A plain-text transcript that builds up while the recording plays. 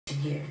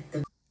hear.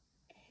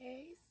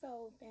 Hey,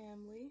 soul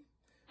family.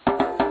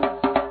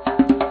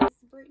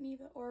 It's Brittany,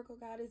 the Oracle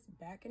Goddess,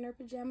 back in her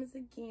pajamas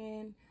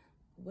again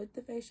with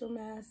the facial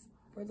mask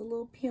for the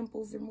little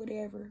pimples and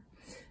whatever.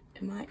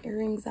 And my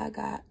earrings I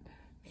got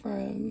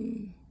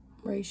from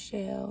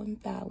Rachel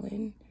and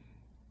Fallon.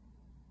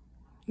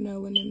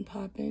 Melanin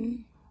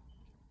popping.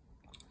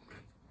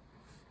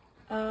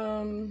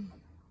 I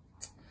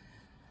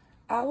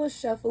was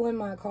shuffling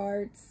my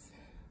cards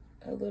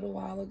a little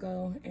while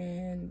ago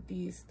and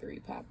these three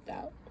popped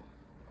out.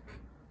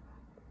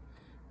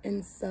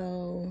 And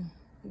so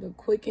the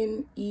quick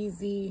and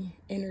easy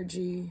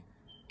energy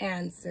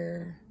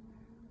answer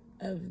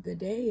of the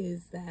day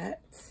is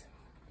that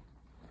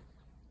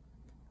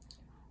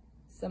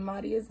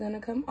somebody is going to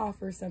come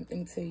offer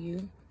something to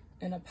you,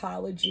 an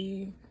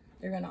apology.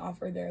 They're going to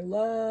offer their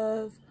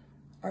love,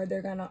 or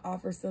they're going to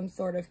offer some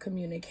sort of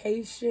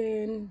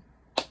communication.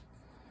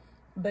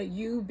 But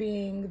you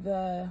being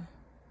the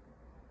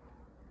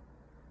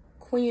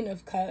Queen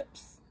of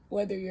Cups,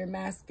 whether you're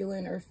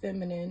masculine or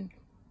feminine,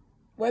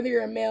 whether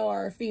you're a male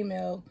or a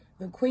female,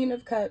 the Queen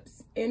of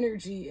Cups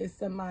energy is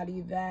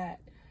somebody that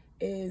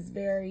is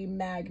very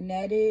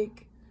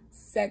magnetic,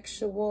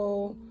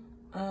 sexual,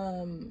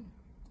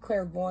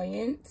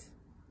 clairvoyant.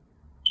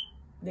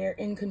 They're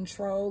in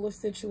control of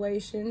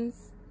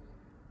situations,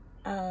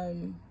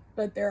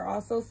 but they're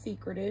also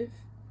secretive.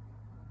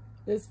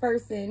 This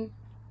person,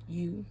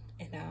 you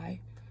and I,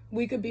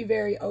 we could be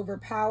very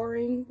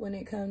overpowering when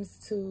it comes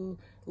to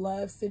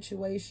love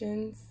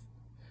situations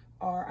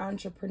or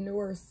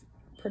entrepreneurial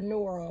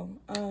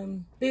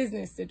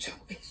business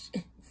situations.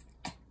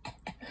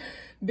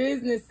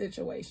 Business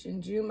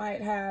situations. You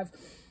might have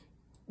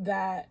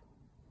that,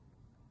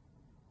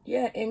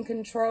 in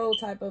control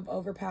type of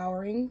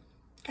overpowering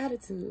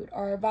attitude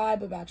or a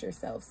vibe about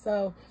yourself.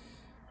 So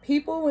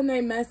people, when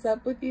they mess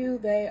up with you,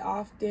 they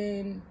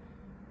often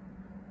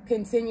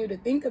continue to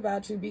think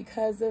about you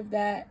because of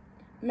that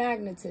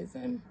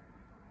magnetism.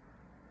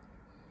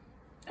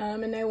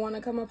 And they want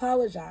to come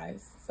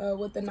apologize. So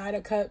with the Knight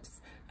of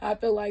Cups, I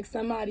feel like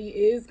somebody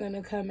is going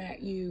to come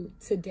at you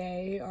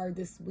today or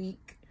this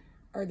week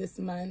or this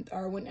month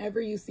or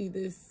whenever you see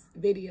this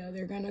video.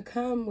 They're going to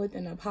come with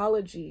an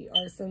apology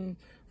or some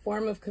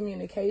form of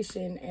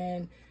communication,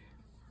 and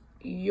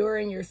you're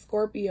in your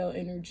Scorpio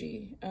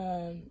energy.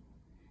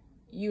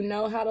 You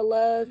know how to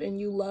love and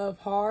you love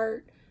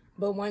hard,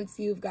 but once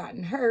you've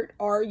gotten hurt,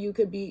 or you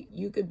could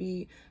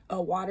be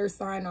a water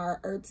sign or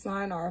earth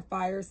sign or a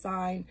fire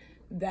sign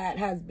that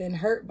has been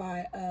hurt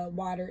by a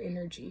water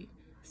energy.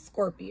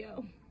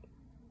 Scorpio.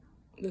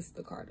 This is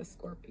the card of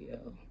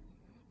Scorpio.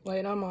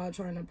 Wait, I'm all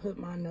trying to put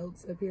my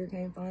notes up here,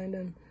 can't find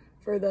them.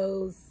 For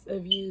those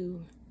of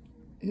you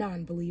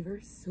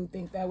non-believers who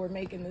think that we're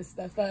making this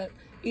stuff up,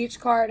 each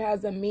card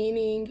has a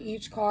meaning.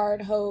 Each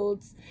card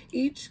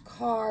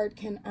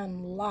can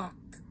unlock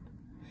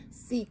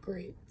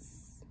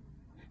secrets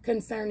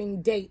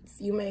concerning dates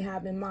you may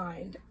have in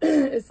mind.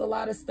 It's a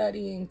lot of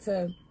studying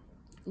to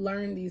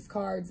learn these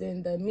cards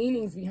and the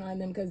meanings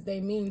behind them, because they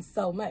mean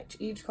so much.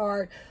 Each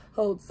card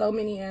holds so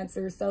many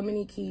answers, so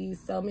many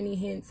keys, so many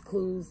hints,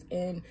 clues,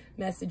 and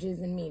messages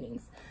and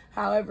meanings.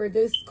 However,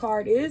 this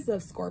card is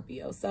of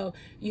Scorpio. So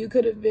you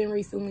could have been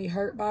recently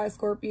hurt by a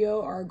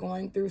Scorpio or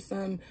going through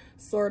some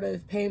sort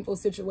of painful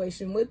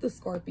situation with the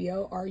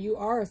Scorpio, or you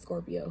are a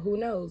Scorpio. Who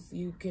knows?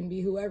 You can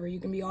be whoever. You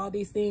can be all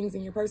these things,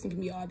 and your person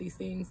can be all these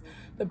things.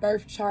 The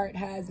birth chart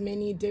has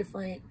many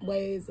different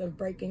ways of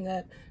breaking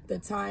up the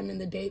time and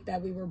the date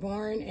that we were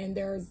born, and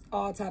there's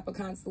all type of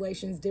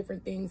constellations,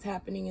 different things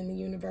happening in the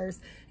universe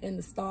and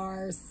the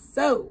stars.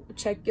 So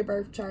check your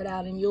birth chart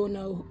out and you'll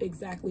know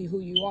exactly who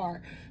you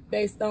are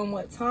based on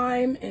what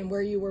time and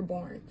where you were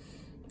born.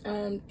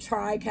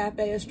 Try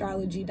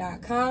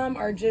cafeastrology.com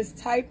or just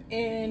type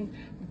in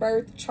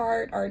birth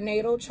chart or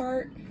natal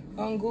chart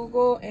on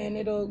Google and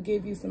it'll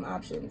give you some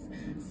options.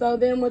 So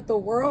then with the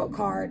World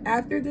card,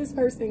 after this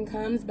person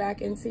comes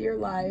back into your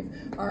life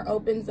or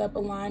opens up a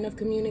line of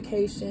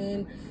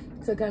communication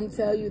to come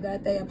tell you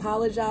that they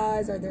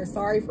apologize or they're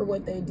sorry for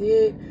what they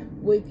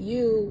did with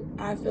you,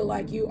 I feel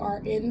like you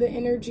are in the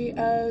energy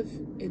of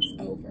it's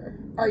over.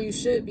 Or you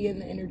should be in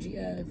the energy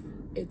of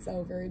it's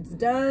over. It's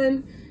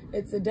done.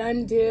 It's a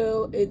done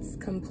deal. It's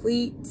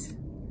complete.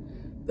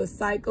 The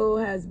cycle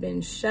has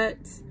been shut.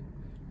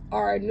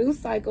 Or a new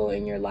cycle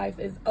in your life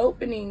is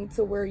opening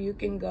to where you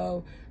can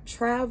go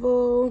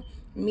travel,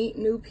 meet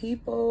new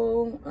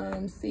people,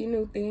 see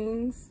new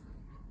things,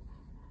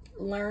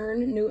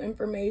 learn new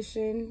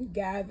information,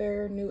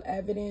 gather new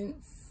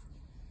evidence.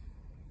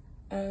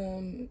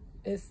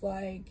 It's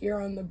like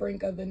you're on the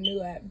brink of a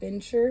new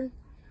adventure.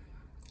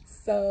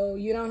 So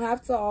you don't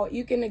have to,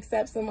 you can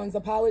accept someone's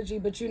apology,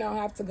 but you don't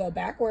have to go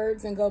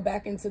backwards and go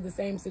back into the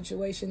same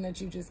situation that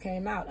you just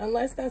came out,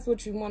 unless that's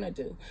what you want to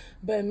do.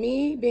 But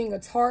me being a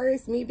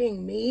Taurus,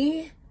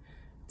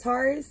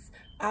 Taurus,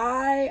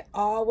 I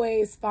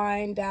always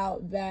find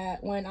out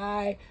that when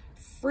I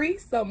free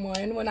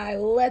someone, when I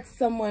let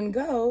someone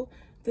go,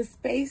 the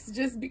space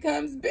just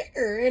becomes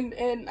bigger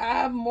and I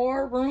have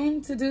more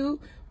room to do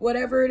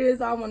whatever it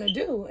is I want to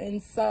do.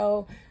 And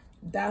so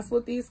that's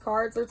what these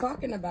cards are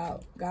talking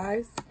about,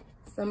 guys.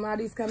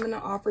 Somebody's coming to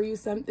offer you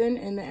something,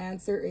 and the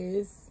answer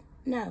is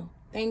no.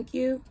 Thank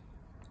you.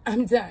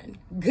 I'm done.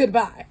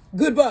 Goodbye.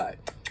 Goodbye.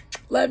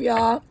 Love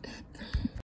y'all.